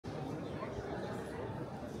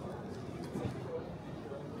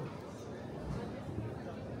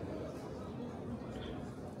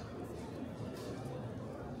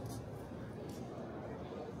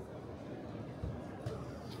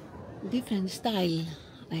different style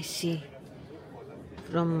I see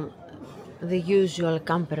from the usual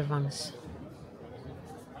camper vans.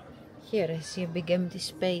 Here I see a big empty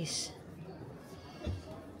space.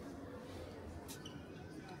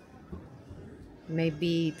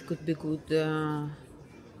 Maybe it could be good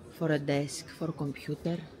for a desk, for a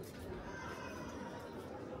computer.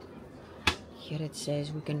 Here it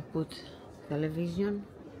says we can put television.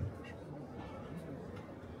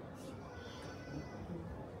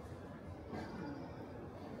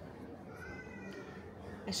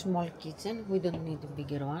 A small kitchen, we don't need a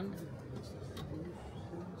bigger one.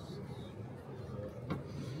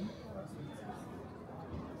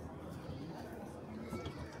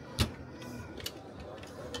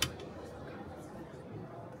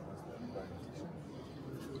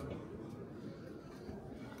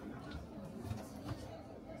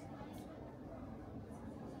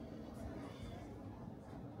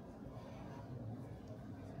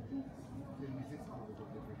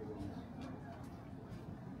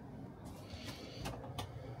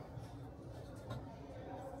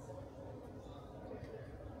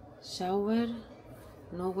 Shower,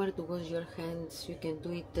 nowhere to wash your hands. You can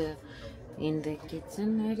do it in the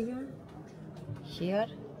kitchen area, here.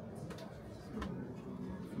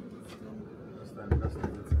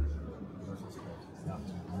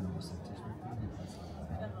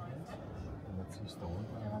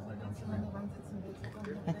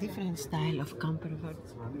 A different style of camper van.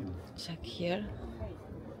 Check here.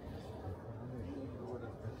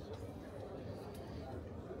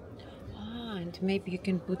 And maybe you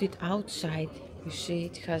can put it outside. You see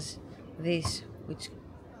it has this which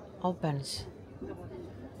opens.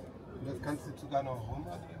 Das kannst du sogar noch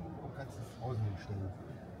runternehmen und kannst es draußen hinstellen,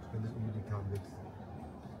 wenn du unbedingt haben willst.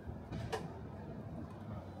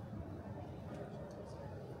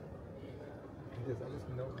 Das alles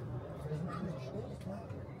genau.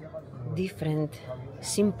 Different,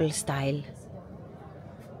 simple style.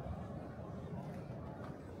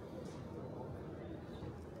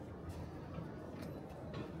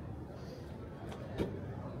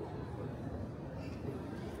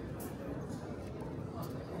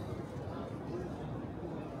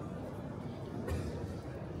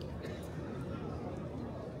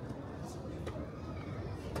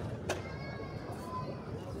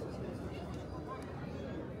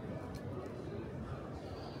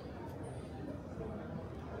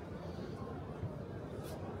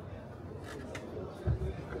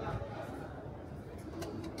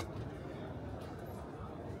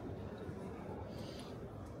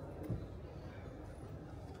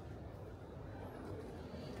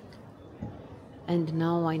 And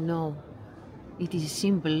now I know it is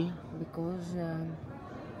simple because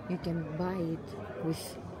you can buy it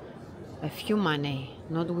with a few money,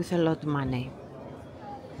 not with a lot of money.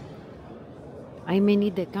 I may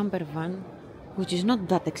need a camper van which is not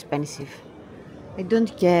that expensive. I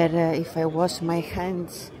don't care if I wash my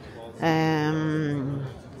hands in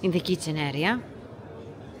the kitchen area,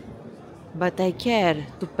 but I care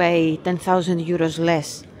to pay 10,000 euros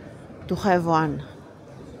less to have one.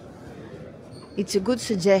 It's a good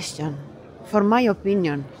suggestion, for my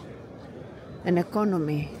opinion, an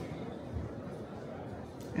economy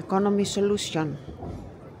solution.